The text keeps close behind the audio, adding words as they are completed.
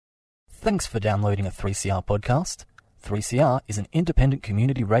Thanks for downloading a 3CR podcast. 3CR is an independent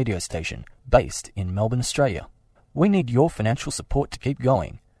community radio station based in Melbourne, Australia. We need your financial support to keep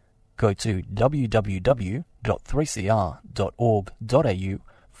going. Go to www.3cr.org.au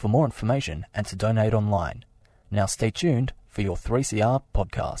for more information and to donate online. Now stay tuned for your 3CR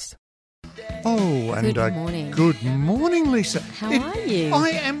podcast. Oh, and Good morning. Good morning, Lisa. How are you? I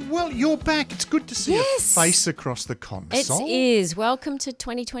am, well, you're back. It's good to see Yes. a face across the console. It is. Welcome to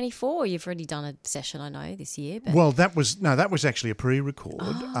 2024. You've already done a session, I know, this year. But... Well, that was actually a pre-record.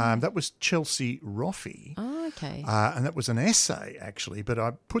 That was Chelsea Roffey. Oh, okay. And that was an essay, actually, but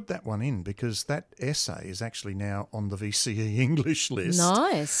I put that one in because that essay is actually now on the VCE English list.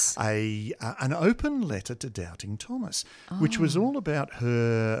 Nice. An open letter to Doubting Thomas, which was all about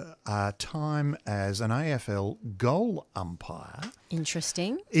her time as an AFL goal umpire.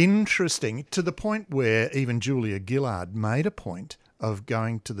 Interesting. Interesting, to the point where even Julia Gillard made a point of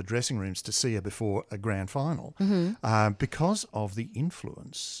going to the dressing rooms to see her before a grand final because of the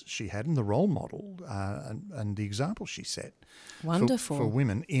influence she had and the role model and the example she set Wonderful. for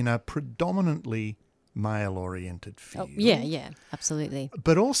women in a predominantly male-oriented field. Oh, yeah, absolutely.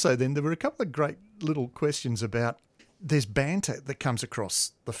 But also then there were a couple of great little questions about there's banter that comes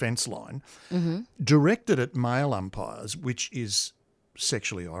across the fence line directed at male umpires, which is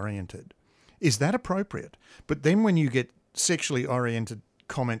sexually oriented. Is that appropriate? But then when you get sexually oriented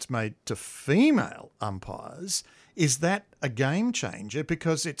comments made to female umpires, is that a game changer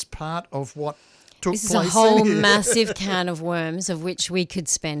because it's part of what took This is place a whole in here? massive can of worms of which we could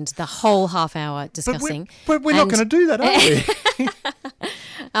spend the whole half hour discussing. But we're not going to do that, are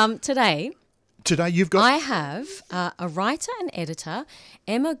we? Today you've got... I have a writer and editor,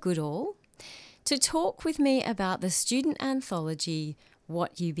 Emma Goodhall, to talk with me about the student anthology,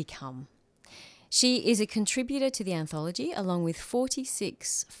 What You Become. She is a contributor to the anthology along with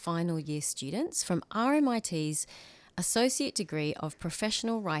 46 final year students from RMIT's Associate Degree of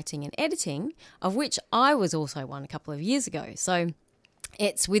Professional Writing and Editing, of which I was also one a couple of years ago. So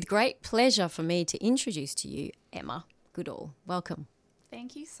it's with great pleasure for me to introduce to you Emma Goodhall. Welcome.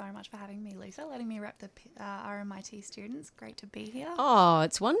 Thank you so much for having me, Lisa, letting me rep the RMIT students. Great to be here. Oh,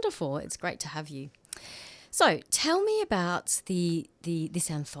 it's wonderful. It's great to have you. So tell me about this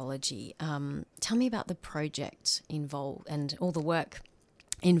anthology. Tell me about the project involved and all the work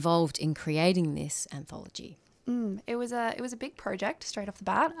involved in creating this anthology. It was a big project straight off the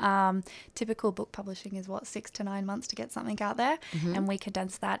bat. Typical book publishing is 6 to 9 months to get something out there, and we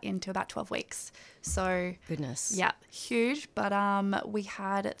condensed that into about 12 weeks. So goodness, yeah, huge. But we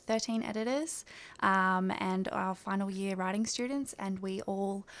had 13 editors and our final year writing students, and we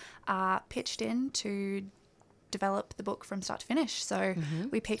all pitched in to develop the book from start to finish. So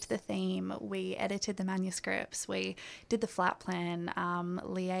we picked the theme, we edited the manuscripts, we did the flat plan,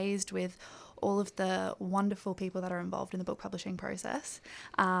 liaised with all of the wonderful people that are involved in the book publishing process,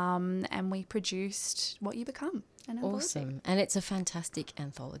 and we produced What You Become, an anthology. Awesome. And it's a fantastic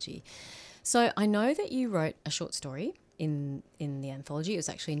anthology. So I know that you wrote a short story in the anthology. It was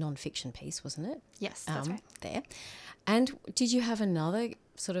actually a non-fiction piece, wasn't it? Yes, that's right. There. And did you have another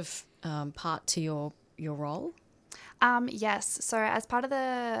sort of part to your role? Yes. So as part of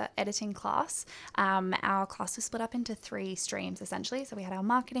the editing class, our class was split up into 3 streams essentially. So we had our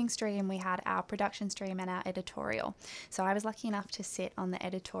marketing stream, we had our production stream, and our editorial. So I was lucky enough to sit on the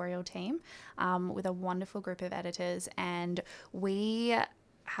editorial team with a wonderful group of editors, and we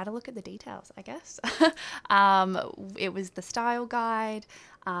had a look at the details, I guess. It was the style guide,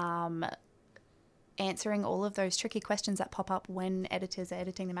 answering all of those tricky questions that pop up when editors are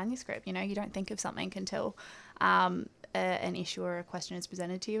editing the manuscript. You know, you don't think of something until an issue or a question is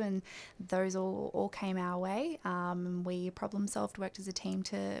presented to you, and those all came our way. We problem solved, worked as a team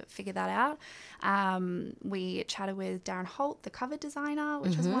to figure that out. We chatted with Darren Holt, the cover designer,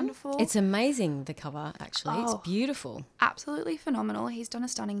 which was wonderful. It's amazing, the cover, actually. It's beautiful. Absolutely phenomenal. He's done a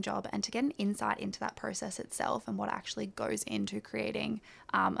stunning job, and to get an insight into that process itself and what actually goes into creating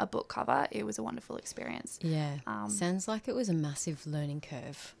a book cover, it was a wonderful experience. Yeah. Sounds like it was a massive learning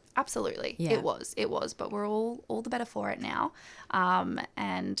curve. Absolutely. Yeah. It was, but we're all the better for it now.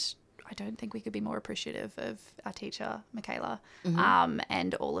 And I don't think we could be more appreciative of our teacher, Michaela,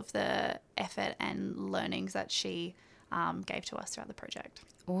 and all of the effort and learnings that she gave to us throughout the project.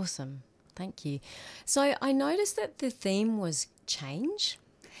 Awesome. Thank you. So I noticed that the theme was change.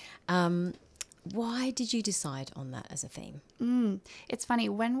 Why did you decide on that as a theme? It's funny,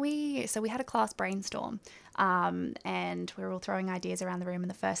 we had a class brainstorm, and we were all throwing ideas around the room, and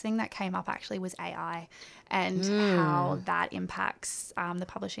the first thing that came up actually was AI and how that impacts the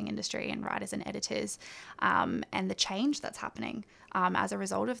publishing industry and writers and editors, and the change that's happening as a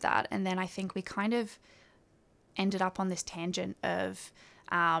result of that. And then I think we kind of ended up on this tangent of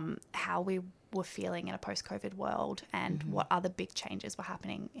how we were feeling in a post-COVID world and what other big changes were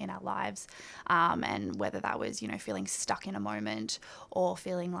happening in our lives, and whether that was, feeling stuck in a moment or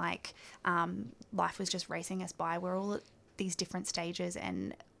feeling like life was just racing us by. We're all at these different stages,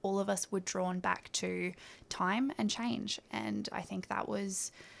 and all of us were drawn back to time and change. And I think it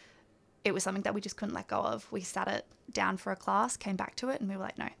was something that we just couldn't let go of. We sat it down for a class, came back to it, and we were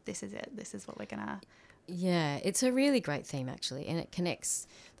like, no, this is it. This is what we're going to... Yeah, it's a really great theme actually, and it connects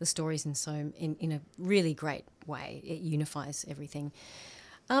the stories in a really great way. It unifies everything.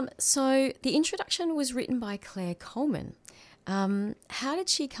 So the introduction was written by Claire Coleman. How did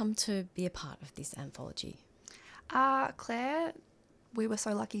she come to be a part of this anthology? Claire, we were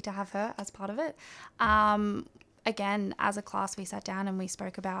so lucky to have her as part of it. Again, as a class, we sat down and we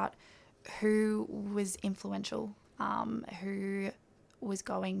spoke about who was influential, who was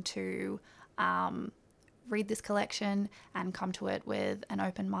going to read this collection and come to it with an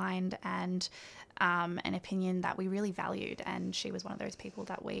open mind and an opinion that we really valued. And she was one of those people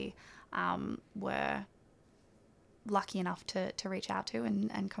that we were lucky enough to reach out to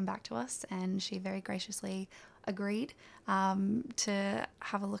and come back to us. And she very graciously agreed to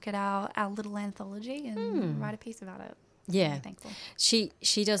have a look at our little anthology and write a piece about it. Yeah, I'm thankful.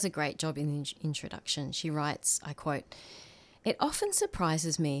 She does a great job in the introduction. She writes, I quote, "It often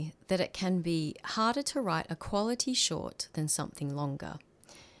surprises me that it can be harder to write a quality short than something longer.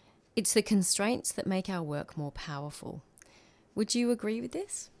 It's the constraints that make our work more powerful." Would you agree with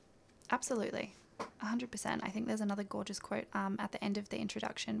this? Absolutely, 100%. I think there's another gorgeous quote at the end of the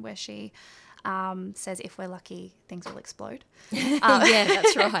introduction where she says, "If we're lucky, things will explode." Yeah,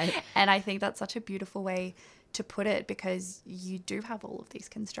 that's right. And I think that's such a beautiful way to put it, because you do have all of these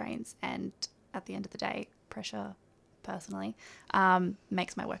constraints, and at the end of the day, pressure personally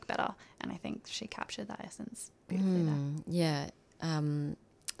makes my work better. And I think she captured that essence beautifully there. Yeah.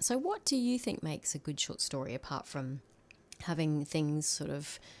 So what do you think makes a good short story, apart from having things sort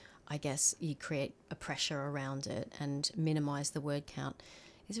of, I guess, you create a pressure around it and minimize the word count?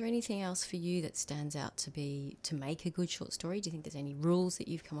 Is there anything else for you that stands out to make a good short story? Do you think there's any rules that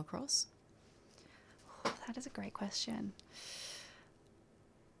you've come across? Oh, that is a great question.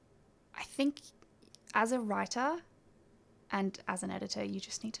 I think as a writer and as an editor, you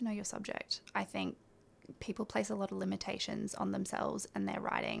just need to know your subject. I think people place a lot of limitations on themselves and their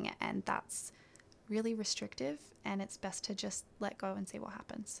writing, and that's really restrictive, and it's best to just let go and see what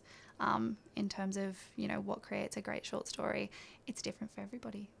happens. In terms of, what creates a great short story, it's different for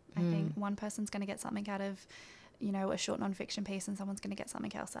everybody. I think one person's going to get something out of, a short nonfiction piece, and someone's going to get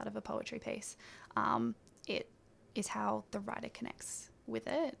something else out of a poetry piece. It is how the writer connects with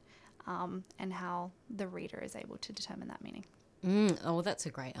it. And how the reader is able to determine that meaning. Oh, that's a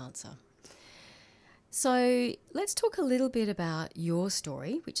great answer. So let's talk a little bit about your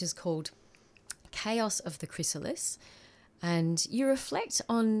story, which is called Chaos of the Chrysalis. And you reflect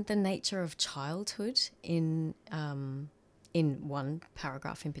on the nature of childhood in one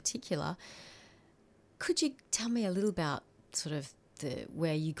paragraph in particular. Could you tell me a little about sort of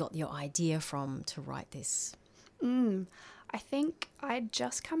where you got your idea from to write this? I think I'd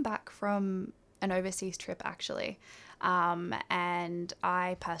just come back from an overseas trip, actually, and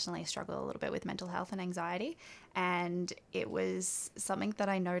I personally struggle a little bit with mental health and anxiety, and it was something that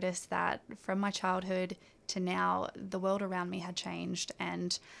I noticed that from my childhood to now, the world around me had changed,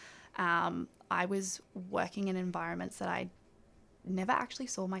 and I was working in environments that I never actually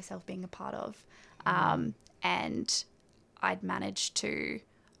saw myself being a part of, and I'd managed to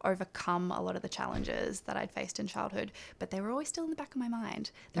overcome a lot of the challenges that I'd faced in childhood, but they were always still in the back of my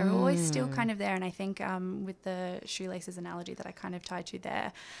mind. They were always still kind of there. And I think with the shoelaces analogy that I kind of tied to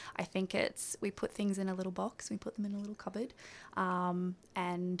there, I think we put things in a little box, we put them in a little cupboard.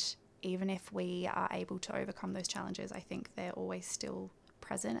 And even if we are able to overcome those challenges, I think they're always still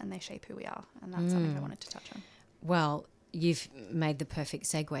present and they shape who we are. And that's something I wanted to touch on. Well, you've made the perfect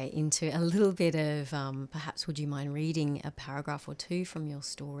segue into a little bit of perhaps would you mind reading a paragraph or two from your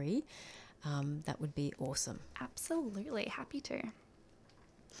story? That would be awesome. Absolutely. Happy to.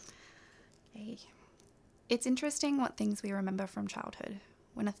 Okay. It's interesting what things we remember from childhood.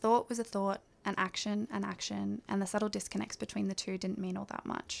 When a thought was a thought, an action, and the subtle disconnects between the two didn't mean all that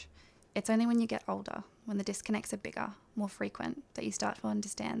much. It's only when you get older, when the disconnects are bigger, more frequent, that you start to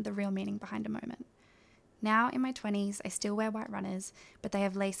understand the real meaning behind a moment. Now, in my 20s, I still wear white runners, but they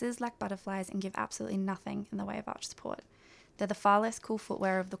have laces like butterflies and give absolutely nothing in the way of arch support. They're the far less cool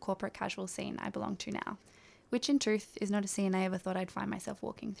footwear of the corporate casual scene I belong to now, which in truth is not a scene I ever thought I'd find myself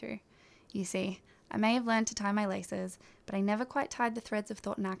walking through. You see, I may have learned to tie my laces, but I never quite tied the threads of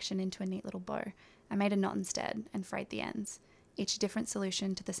thought and action into a neat little bow. I made a knot instead and frayed the ends. Each a different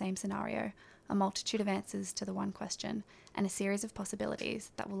solution to the same scenario, a multitude of answers to the one question, and a series of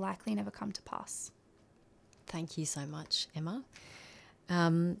possibilities that will likely never come to pass. Thank you so much, Emma.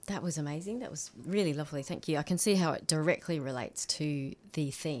 That was amazing. That was really lovely. Thank you. I can see how it directly relates to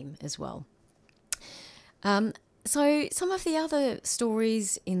the theme as well. So some of the other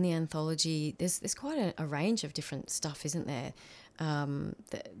stories in the anthology, there's quite a range of different stuff, isn't there?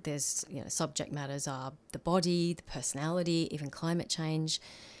 There's, subject matters are the body, the personality, even climate change.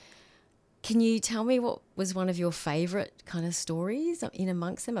 Can you tell me what was one of your favourite kind of stories in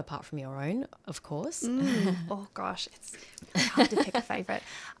amongst them, apart from your own, of course? Oh gosh, it's hard to pick a favourite.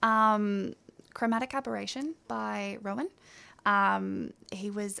 Chromatic Aberration by Rowan.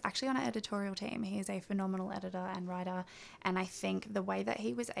 He was actually on our editorial team. He is a phenomenal editor and writer, and I think the way that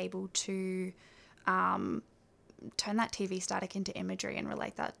he was able to turn that TV static into imagery and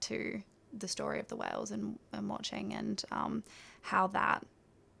relate that to the story of the whales and watching, and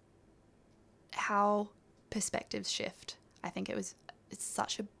how perspectives shift. I think it's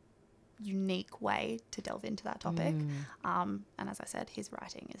such a unique way to delve into that topic. And as I said, his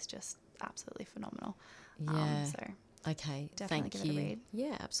writing is just absolutely phenomenal. Yeah. So okay, definitely thank give you. it a read.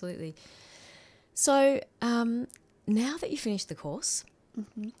 Yeah, absolutely. So now that you finished the course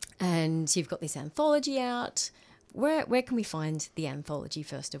and you've got this anthology out, where can we find the anthology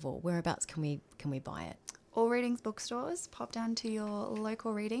first of all? Whereabouts can we buy it? All Readings bookstores. Pop down to your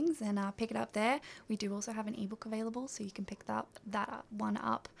local Readings and pick it up there. We do also have an ebook available, so you can pick that one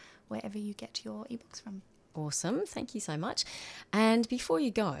up wherever you get your ebooks from. Awesome, thank you so much. And before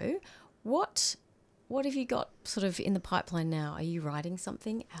you go, what have you got sort of in the pipeline now? Are you writing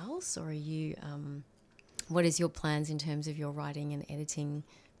something else, or are you? What is your plans in terms of your writing and editing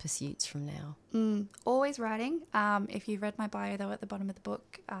pursuits from now? Always writing. If you've read my bio, though, at the bottom of the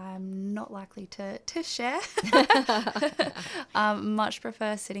book, I'm not likely to share. Much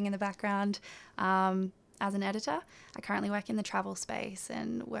prefer sitting in the background as an editor. I currently work in the travel space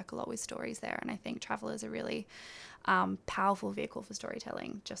and work a lot with stories there, and I think travel is a really powerful vehicle for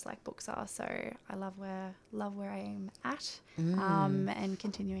storytelling, just like books are. So I love where I am at, and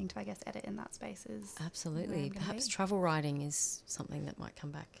continuing to, I guess, edit in that space is absolutely. Perhaps travel writing is something that might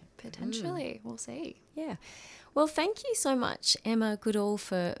come back. Potentially, we'll see. Yeah. Well, thank you so much, Emma Goodhall,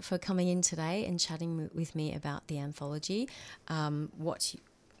 for coming in today and chatting with me about the anthology, what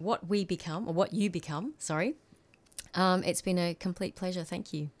you become. Sorry. It's been a complete pleasure.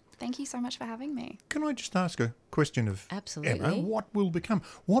 Thank you. Thank you so much for having me. Can I just ask a question of Absolutely. Emma? What will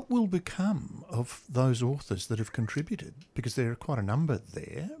become of those authors that have contributed? Because there are quite a number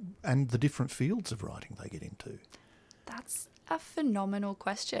there, and the different fields of writing they get into. That's a phenomenal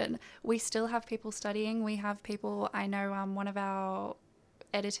question. We still have people studying. We have people, I know one of our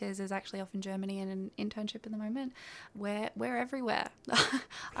editors is actually off in Germany in an internship at the moment. We're everywhere.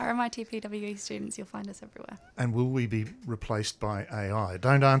 RMIT PWE students, you'll find us everywhere. And will we be replaced by AI?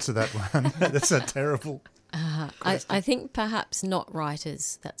 Don't answer that one. That's a terrible question. I think perhaps not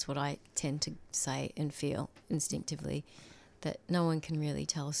writers. That's what I tend to say and feel instinctively, that no one can really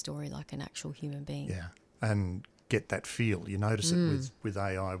tell a story like an actual human being. Yeah, and get that feel. You notice it with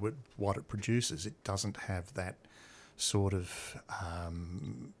AI, what it produces. It doesn't have that sort of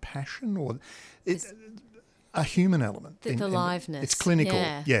passion or a human element. The aliveness. It's clinical,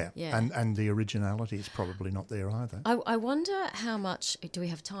 yeah. And the originality is probably not there either. I wonder how much, do we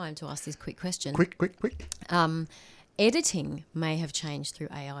have time to ask this quick question? Quick. Editing may have changed through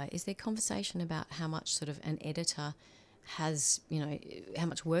AI. Is there conversation about how much sort of an editor has, how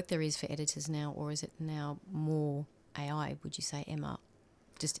much work there is for editors now, or is it now more AI, would you say, Emma,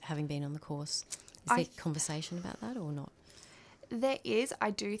 just having been on the course? Is there conversation about that or not? There is. I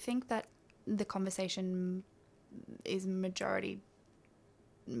do think that the conversation is majority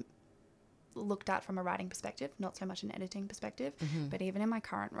looked at from a writing perspective, not so much an editing perspective. But even in my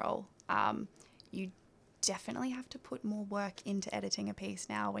current role, you definitely have to put more work into editing a piece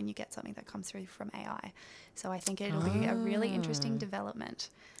now when you get something that comes through from AI. So I think it'll be a really interesting development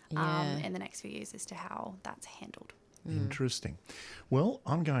in the next few years as to how that's handled. Interesting. Well,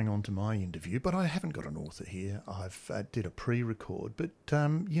 I'm going on to my interview, but I haven't got an author here. I've did a pre-record, but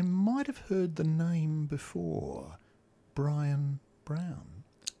you might have heard the name before, Bryan Brown.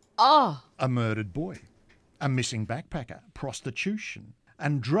 Oh, a murdered boy, a missing backpacker, prostitution,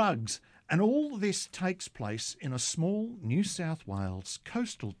 and drugs. And all this takes place in a small New South Wales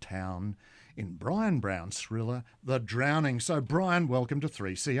coastal town in Bryan Brown's thriller, The Drowning. So, Bryan, welcome to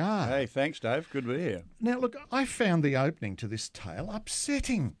 3CR. Hey, thanks, Dave. Good to be here. Now, look, I found the opening to this tale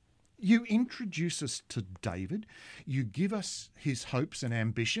upsetting. You introduce us to David. You give us his hopes and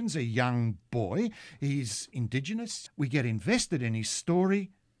ambitions, a young boy. He's Indigenous. We get invested in his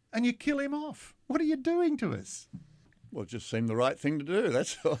story, and you kill him off. What are you doing to us? Well, it just seemed the right thing to do,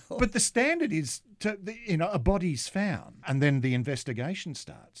 that's all. But the standard is, a body's found, and then the investigation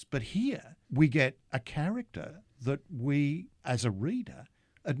starts. But here we get a character that we, as a reader,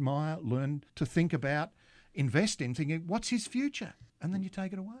 admire, learn to think about, invest in, thinking, what's his future? And then you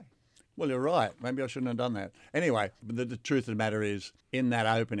take it away. Well, you're right. Maybe I shouldn't have done that. Anyway, the truth of the matter is, in that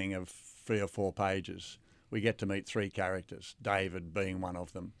opening of 3 or 4 pages, we get to meet 3 characters, David being one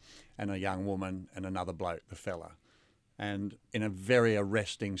of them, and a young woman and another bloke, the fella. And in a very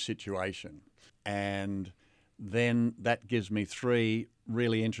arresting situation. And then that gives me 3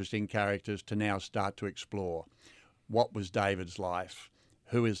 really interesting characters to now start to explore. What was David's life?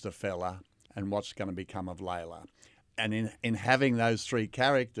 Who is the fella? And what's going to become of Layla? And in having those 3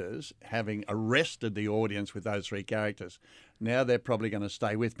 characters, having arrested the audience with those 3 characters, now they're probably going to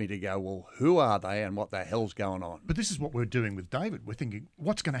stay with me to go, well, who are they and what the hell's going on? But this is what we're doing with David. We're thinking,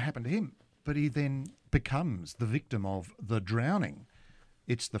 what's going to happen to him? But he then becomes the victim of the drowning.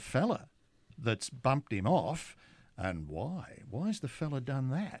 It's the fella that's bumped him off. And why? Why's the fella done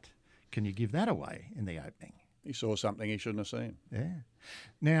that? Can you give that away in the opening? He saw something he shouldn't have seen. Yeah.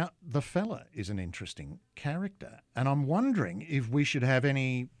 Now, the fella is an interesting character. And I'm wondering if we should have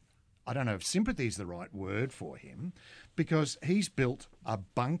any, I don't know if sympathy is the right word for him, because he's built a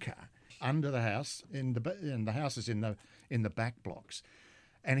bunker under the house, and the house is in the back blocks.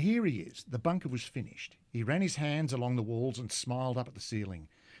 And here he is. The bunker was finished. He ran his hands along the walls and smiled up at the ceiling.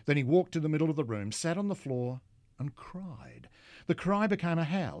 Then he walked to the middle of the room, sat on the floor and cried. The cry became a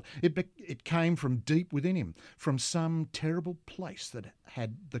howl. It came from deep within him, from some terrible place that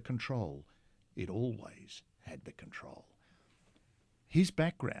had the control. It always had the control. His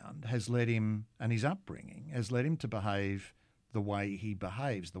background has led him, and his upbringing has led him to behave the way he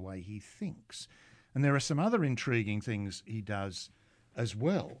behaves, the way he thinks. And there are some other intriguing things he does as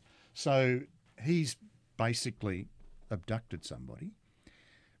well. So he's basically abducted somebody.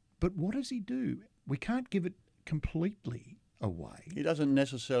 But what does he do? We can't give it completely away. He doesn't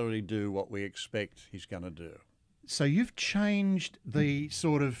necessarily do what we expect he's going to do. So you've changed the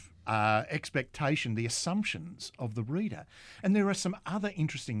sort of expectation, the assumptions of the reader. And there are some other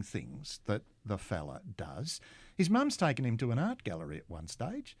interesting things that the fella does. His mum's taken him to an art gallery at one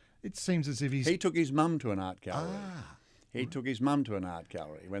stage. It seems as if He took his mum to an art gallery. Ah. He took his mum to an art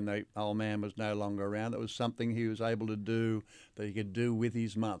gallery when the old man was no longer around. That was something he was able to do that he could do with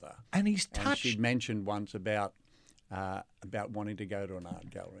his mother. And he's And touched. she'd mentioned once about wanting to go to an art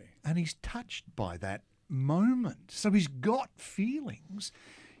gallery. And he's touched by that moment. So he's got feelings.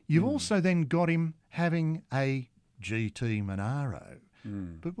 You've also then got him having a GT Monaro.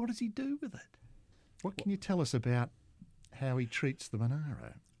 But what does he do with it? What can you tell us about how he treats the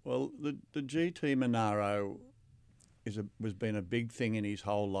Monaro? Well, the GT Monaro was been a big thing in his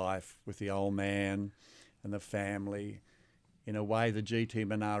whole life with the old man and the family. In a way, the GT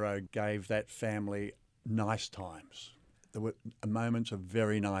Monaro gave that family nice times. There were moments of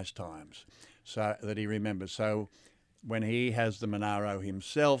very nice times so that he remembers. So when he has the Monaro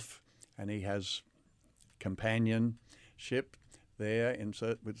himself and he has companionship there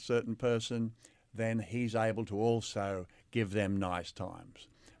with a certain person, then he's able to also give them nice times.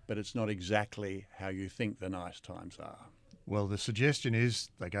 But it's not exactly how you think the nice times are. Well, the suggestion is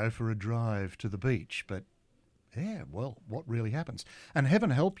they go for a drive to the beach, but yeah, well, what really happens? And heaven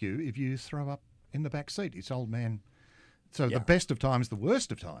help you if you throw up in the back seat. It's old man. So the best of times, the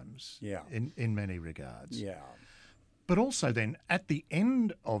worst of times, in many regards. Yeah. But also then, at the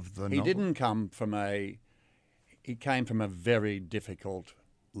end of the novel... He came from a very difficult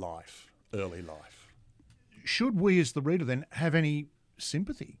life, early life. Should we as the reader then have any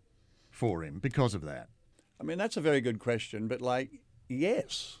sympathy for him because of that? I mean, that's a very good question, but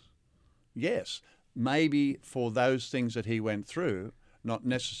yes. Maybe for those things that he went through, not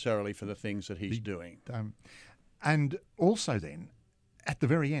necessarily for the things that he's doing. And also then, at the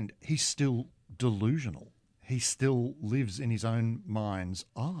very end, he's still delusional. He still lives in his own mind's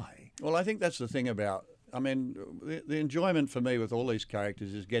eye. Well, I think that's the thing about, the enjoyment for me with all these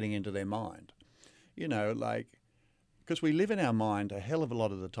characters is getting into their mind. Because we live in our mind a hell of a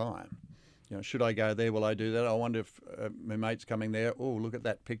lot of the time. should I go there? Will I do that? I wonder if my mate's coming there. Oh, look at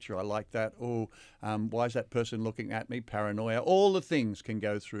that picture. I like that. Oh, why is that person looking at me? Paranoia. All the things can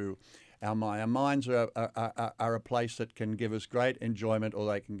go through our mind. Our minds are a place that can give us great enjoyment,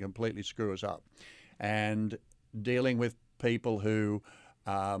 or they can completely screw us up. And dealing with people who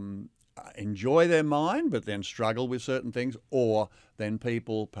enjoy their mind but then struggle with certain things, or then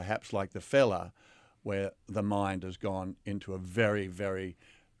people perhaps like the fella where the mind has gone into a very, very,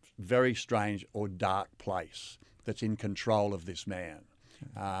 very strange or dark place that's in control of this man.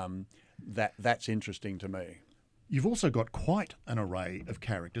 That's interesting to me. You've also got quite an array of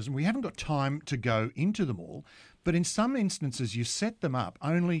characters, and we haven't got time to go into them all, but in some instances you set them up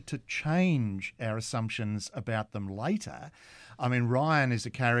only to change our assumptions about them later. I mean, Ryan is a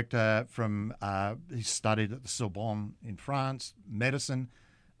character from, he studied at the Sorbonne in France, medicine,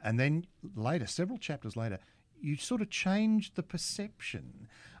 and then later, several chapters later, you sort of change the perception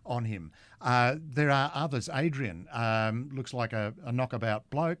on him. There are others. Adrian looks like a knockabout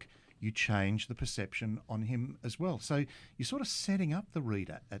bloke. You change the perception on him as well. So you're sort of setting up the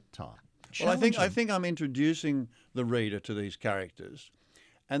reader at times. Well, I think I'm introducing the reader to these characters,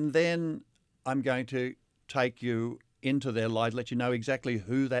 and then I'm going to take you into their lives, let you know exactly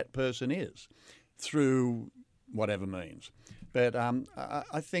who that person is through whatever means. But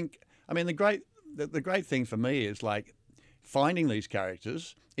I think, I mean, the great thing for me is like finding these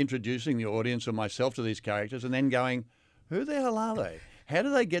characters, introducing the audience or myself to these characters, and then going, who the hell are they? How do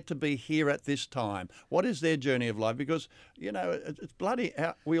they get to be here at this time? What is their journey of life? Because, it's bloody,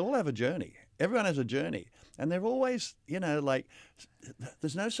 we all have a journey. Everyone has a journey. And they're always, like,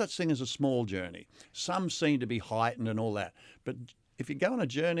 there's no such thing as a small journey. Some seem to be heightened and all that. But if you go on a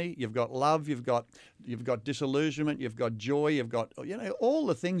journey, you've got love, you've got disillusionment, you've got joy, you've got, all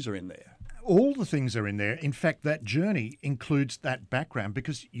the things are in there. All the things are in there. In fact, that journey includes that background,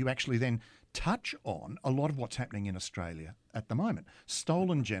 because you actually then touch on a lot of what's happening in Australia at the moment.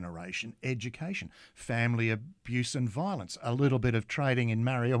 Stolen generation, education, family abuse and violence, a little bit of trading in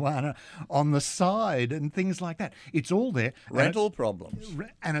marijuana on the side and things like that. It's all there. Rental problems.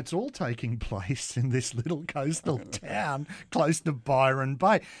 And it's all taking place in this little coastal town close to Byron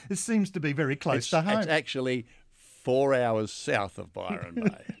Bay. It seems to be very close to home. It's actually 4 hours south of Byron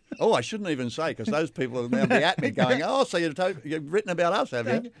Bay. Oh, I shouldn't even say, because those people will now be at me going, oh, so you've written about us,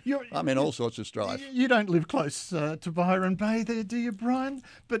 have you? I'm in all sorts of strife. You don't live close to Byron Bay there, do you, Brian?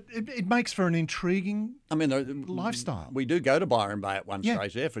 But it makes for an intriguing lifestyle. We do go to Byron Bay at one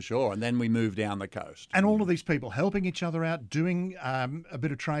stage, yeah, for sure, and then we move down the coast. And all of these people helping each other out, doing a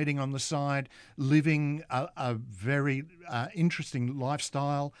bit of trading on the side, living a very interesting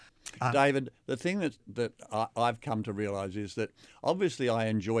lifestyle. David, the thing that I've come to realise is that obviously I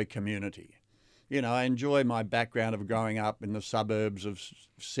enjoy community. I enjoy my background of growing up in the suburbs of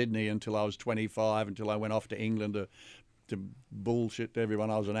Sydney until I was 25, until I went off to England to bullshit to everyone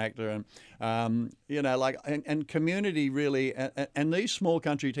I was an actor. And, and community really, and these small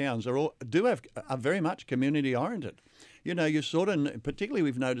country towns are very much community oriented. You sort of, particularly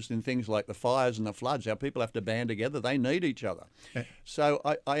we've noticed in things like the fires and the floods, how people have to band together. They need each other. Yeah. So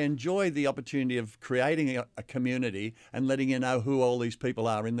I enjoy the opportunity of creating a community and letting you know who all these people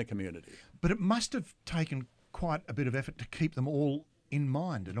are in the community. But it must have taken quite a bit of effort to keep them all in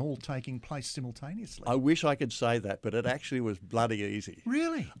mind and all taking place simultaneously. I wish I could say that, but it actually was bloody easy.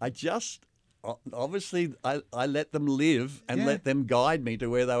 Really? Obviously, I let them live and let them guide me to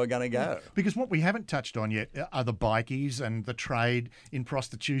where they were going to go. Because what we haven't touched on yet are the bikies and the trade in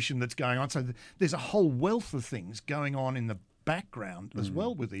prostitution that's going on. So there's a whole wealth of things going on in the background as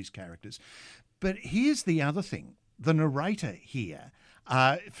well with these characters. But here's the other thing. The narrator here,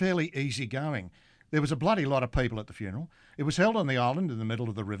 fairly easygoing. There was a bloody lot of people at the funeral. It was held on the island in the middle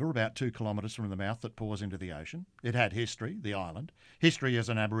of the river, about 2 kilometres from the mouth that pours into the ocean. It had history, the island. History as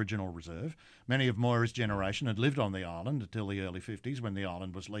an Aboriginal reserve. Many of Moira's generation had lived on the island until the early 50s, when the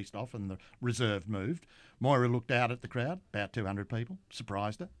island was leased off and the reserve moved. Moira looked out at the crowd, about 200 people,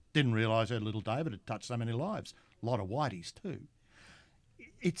 surprised her. Didn't realise her little David had touched so many lives. A lot of whiteys too.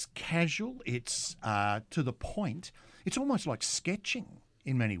 It's casual, it's to the point. It's almost like sketching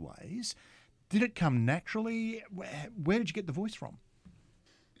in many ways. Did it come naturally? Where did you get the voice from?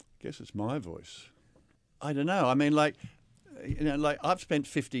 I guess it's my voice. I don't know. I mean, I've spent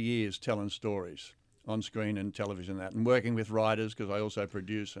 50 years telling stories on screen and television and working with writers, because I also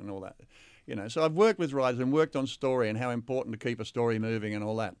produce and all that. So I've worked with writers and worked on story and how important to keep a story moving and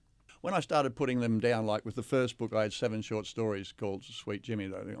all that. When I started putting them down, like with the first book, I had 7 short stories called Sweet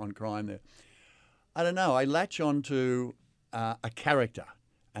Jimmy, on crime there. I don't know. I latch on to a character.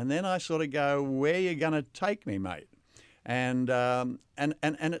 And then I sort of go, where are you going to take me, mate? and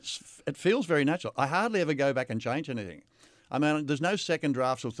it feels very natural. I hardly ever go back and change anything. I mean, there's no second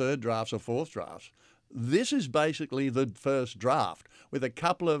drafts or third drafts or fourth drafts. This is basically the first draft with a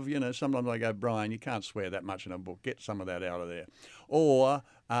couple of, sometimes I go, Bryan, you can't swear that much in a book. Get some of that out of there. Or,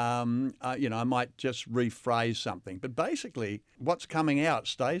 I might just rephrase something. But basically, what's coming out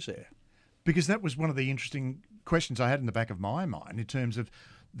stays there. Because that was one of the interesting questions I had in the back of my mind in terms of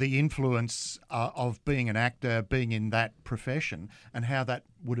the influence of being an actor, being in that profession, and how that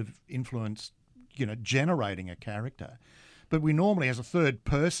would have influenced, generating a character. But we normally, as a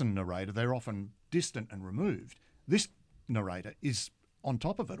third-person narrator, they're often distant and removed. This narrator is on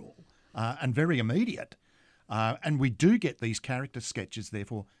top of it all and very immediate. And we do get these character sketches,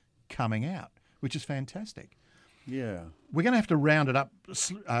 therefore, coming out, which is fantastic. Yeah. We're going to have to round it up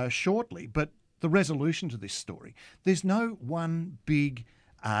shortly, but the resolution to this story, there's no one big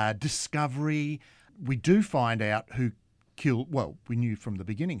discovery. We do find out who killed, well, we knew from the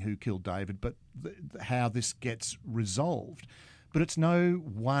beginning who killed David, but how this gets resolved. But it's no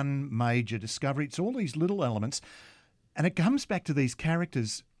one major discovery. It's all these little elements. And it comes back to these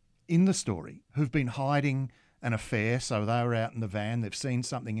characters in the story who've been hiding an affair. So they were out in the van, they've seen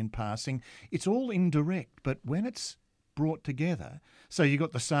something in passing. It's all indirect, but when it's brought together, so you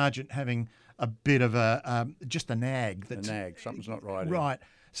got the sergeant having a bit of just a nag. Something's not right. Right.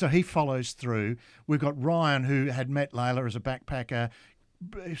 So he follows through. We've got Ryan, who had met Layla as a backpacker,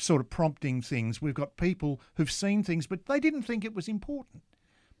 sort of prompting things. We've got people who've seen things, but they didn't think it was important.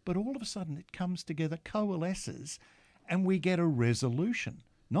 But all of a sudden it comes together, coalesces, and we get a resolution.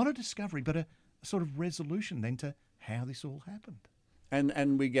 Not a discovery, but a sort of resolution then to how this all happened.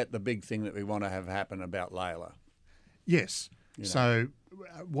 And we get the big thing that we want to have happen about Layla. Yes. So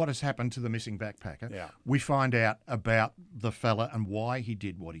what has happened to the missing backpacker? Yeah. We find out about the fella and why he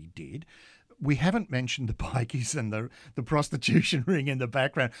did what he did. We haven't mentioned the bikies and the prostitution ring in the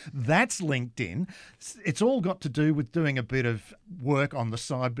background. That's linked in. It's all got to do with doing a bit of work on the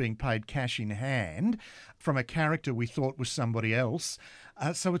side, being paid cash in hand from a character we thought was somebody else.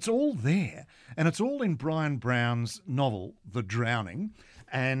 So it's all there. And it's all in Bryan Brown's novel, The Drowning.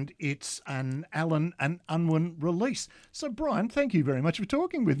 And it's an Allen and Unwin release. So, Bryan, thank you very much for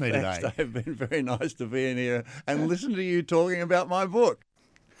talking with me Thanks, today. Dave. It's been very nice to be in here and listen to you talking about my book.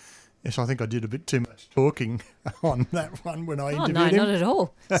 Yes, I think I did a bit too much talking on that one when I interviewed him. No, not at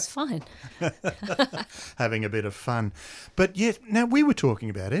all. It's fine. Having a bit of fun. But yes, now we were talking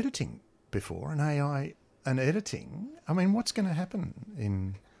about editing before, and AI and editing. I mean, what's going to happen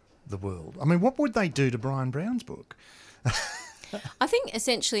in the world? I mean, what would they do to Bryan Brown's book? I think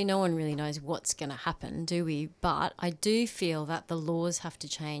essentially no one really knows what's going to happen, do we? But I do feel that the laws have to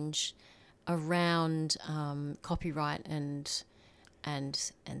change around copyright and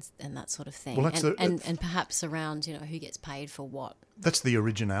that sort of thing, Well, and perhaps around who gets paid for what. That's the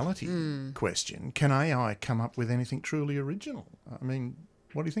originality question. Can AI come up with anything truly original? I mean,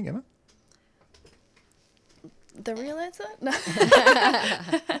 what do you think, Emma? The real answer? No.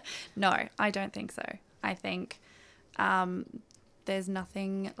 No, I don't think so. I think there's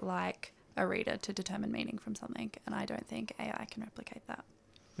nothing like a reader to determine meaning from something, and I don't think AI can replicate that.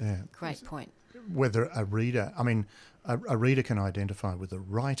 Yeah. Great point. Whether a reader, I mean, a reader can identify with a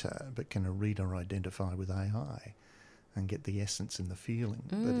writer, but can a reader identify with AI and get the essence and the feeling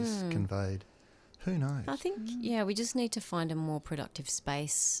that is conveyed? Who knows? I think, we just need to find a more productive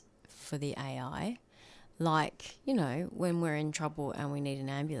space for the AI. Like, when we're in trouble and we need an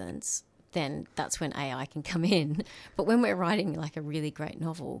ambulance, then that's when AI can come in. But when we're writing like a really great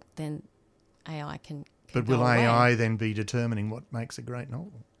novel, then AI can But will AI then be determining what makes a great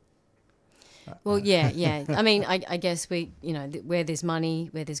novel? Well, yeah. I mean, I guess we, where there's money,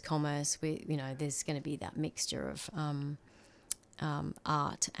 where there's commerce, there's going to be that mixture of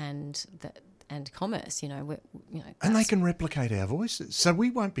art and commerce. And they can replicate our voices, so we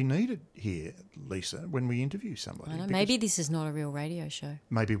won't be needed here, Lisa, when we interview somebody. I know, maybe this is not a real radio show.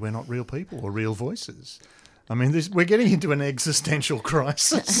 Maybe we're not real people or real voices. I mean, we're getting into an existential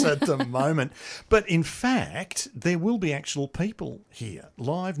crisis at the moment. But in fact, there will be actual people here,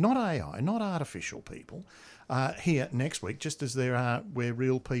 live, not AI, not artificial people, here next week, just as we're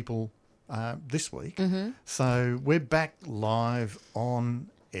real people this week. Mm-hmm. So we're back live on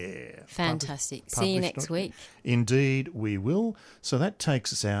air. Fantastic. See you next week. Indeed, we will. So that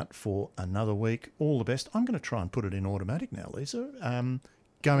takes us out for another week. All the best. I'm going to try and put it in automatic now, Lisa.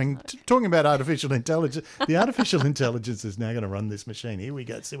 Talking about artificial intelligence. The artificial intelligence is now going to run this machine. Here we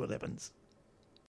go. See what happens.